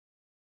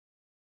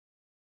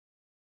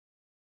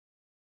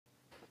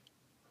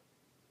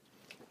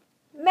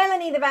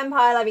Melanie the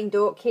Vampire Loving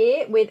Dork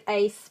here with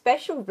a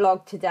special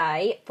vlog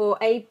today for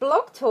a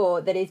blog tour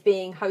that is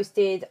being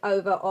hosted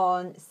over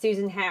on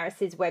Susan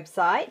Harris's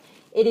website.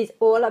 It is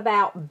all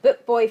about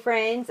book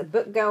boyfriends,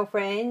 book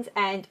girlfriends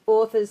and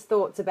authors'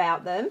 thoughts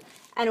about them.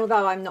 And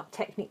although I'm not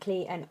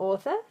technically an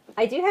author,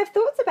 I do have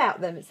thoughts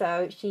about them.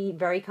 So she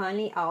very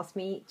kindly asked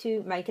me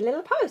to make a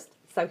little post.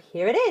 So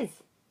here it is.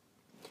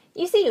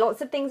 You see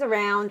lots of things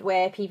around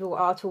where people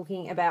are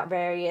talking about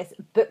various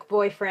book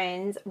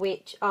boyfriends,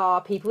 which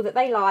are people that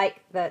they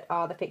like, that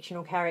are the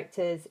fictional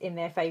characters in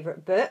their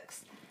favourite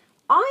books.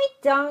 I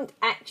don't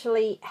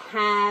actually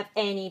have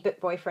any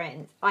book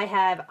boyfriends. I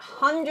have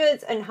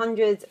hundreds and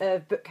hundreds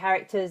of book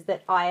characters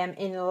that I am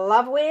in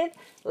love with,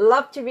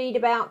 love to read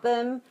about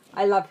them.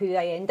 I love who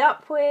they end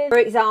up with. For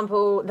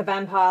example, the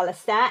vampire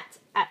Lestat.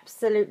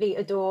 Absolutely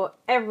adore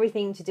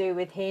everything to do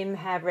with him,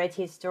 have read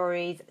his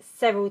stories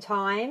several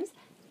times.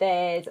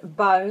 There's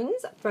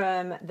Bones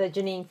from the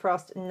Janine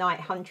Frost Night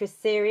Huntress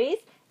series.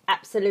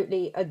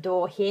 Absolutely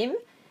adore him.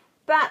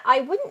 But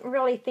I wouldn't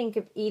really think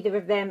of either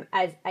of them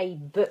as a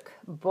book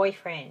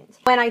boyfriend.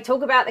 When I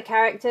talk about the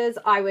characters,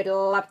 I would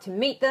love to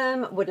meet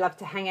them, would love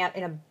to hang out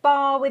in a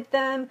bar with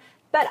them,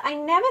 but I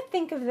never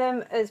think of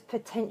them as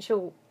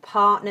potential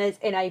partners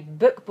in a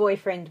book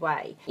boyfriend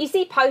way. You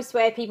see posts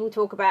where people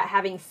talk about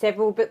having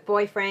several book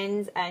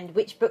boyfriends and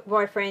which book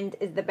boyfriend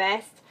is the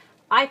best.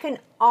 I can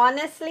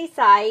honestly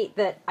say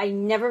that I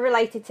never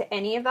related to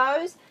any of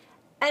those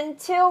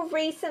until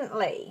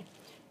recently.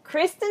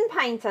 Kristen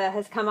Painter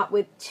has come up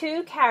with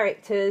two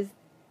characters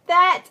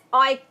that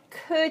I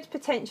could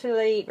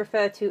potentially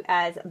refer to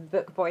as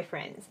book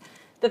boyfriends.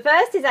 The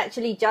first is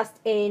actually just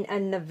in a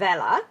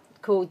novella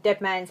called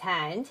Dead Man's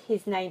Hand.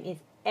 His name is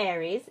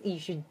Aries. You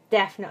should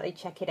definitely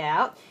check it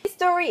out. This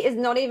story is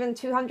not even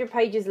 200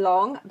 pages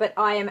long, but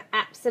I am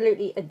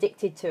absolutely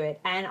addicted to it,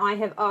 and I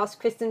have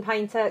asked Kristen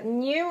Painter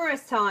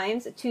numerous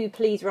times to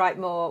please write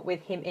more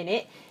with him in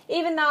it,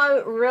 even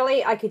though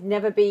really I could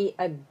never be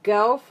a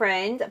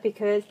girlfriend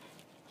because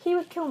he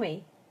would kill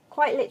me,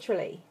 quite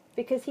literally,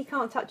 because he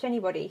can't touch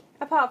anybody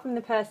apart from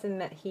the person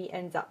that he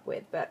ends up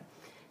with, but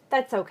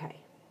that's okay.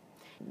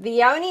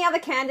 The only other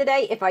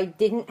candidate, if I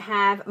didn't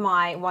have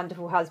my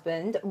wonderful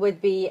husband,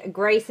 would be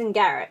Grayson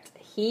Garrett.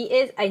 He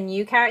is a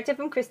new character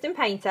from Kristen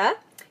Painter.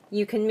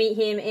 You can meet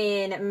him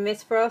in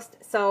Miss Frost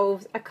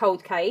Solves a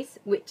Cold Case,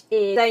 which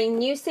is a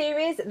new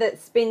series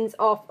that spins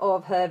off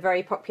of her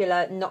very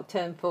popular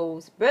Nocturne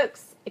Falls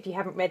books. If you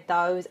haven't read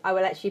those, I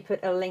will actually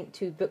put a link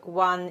to book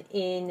one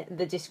in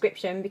the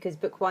description because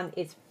book one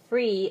is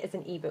free as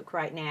an ebook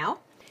right now.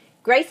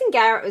 Grayson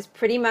Garrett was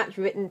pretty much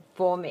written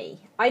for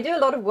me. I do a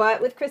lot of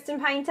work with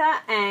Kristen Painter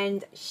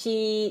and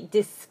she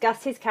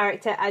discussed his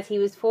character as he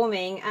was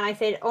forming and I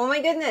said, oh my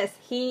goodness,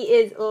 he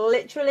is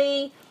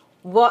literally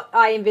what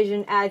I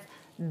envision as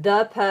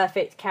the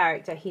perfect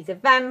character. He's a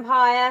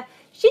vampire.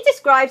 She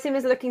describes him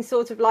as looking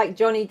sort of like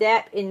Johnny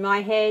Depp. In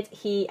my head,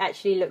 he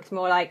actually looks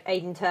more like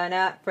Aidan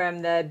Turner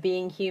from the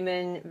Being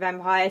Human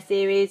vampire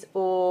series,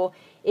 or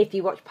if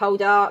you watch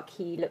Poldark,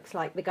 he looks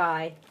like the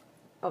guy,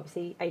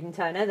 obviously Aidan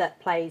Turner, that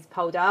plays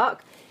Poldark.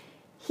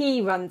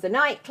 He runs a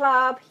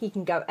nightclub, he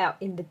can go out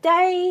in the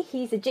day,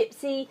 he's a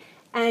gypsy,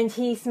 and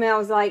he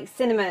smells like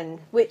cinnamon,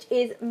 which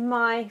is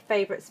my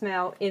favourite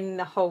smell in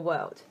the whole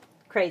world.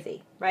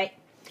 Crazy, right?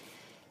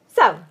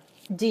 So,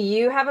 do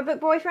you have a book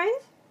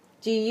boyfriend?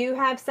 Do you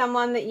have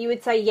someone that you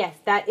would say, yes,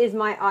 that is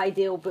my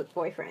ideal book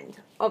boyfriend?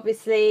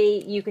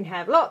 Obviously, you can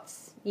have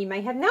lots, you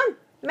may have none.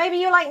 Maybe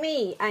you're like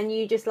me, and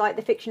you just like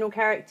the fictional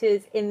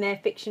characters in their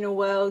fictional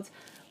worlds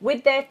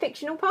with their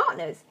fictional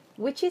partners,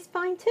 which is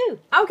fine too.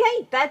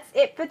 Okay, that's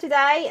it for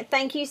today.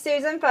 Thank you,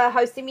 Susan, for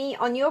hosting me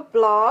on your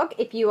blog.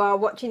 If you are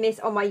watching this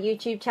on my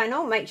YouTube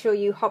channel, make sure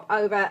you hop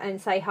over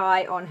and say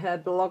hi on her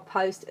blog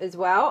post as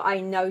well. I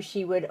know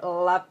she would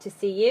love to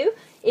see you.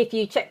 If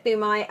you check through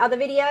my other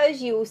videos,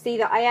 you will see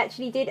that I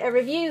actually did a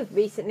review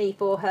recently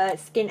for her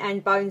Skin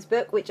and Bones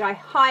book, which I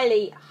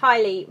highly,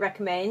 highly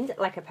recommend,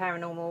 like a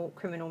Paranormal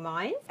Criminal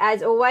Minds.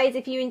 As always,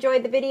 if you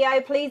enjoyed the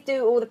video, please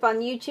do all the fun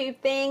YouTube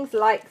things,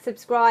 like,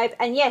 subscribe,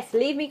 and yes,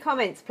 leave me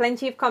comments,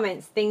 plenty of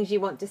comments, things you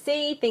want to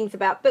see, things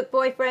about book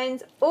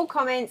boyfriends, all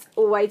comments,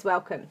 always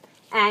welcome.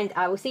 And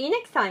I will see you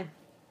next time.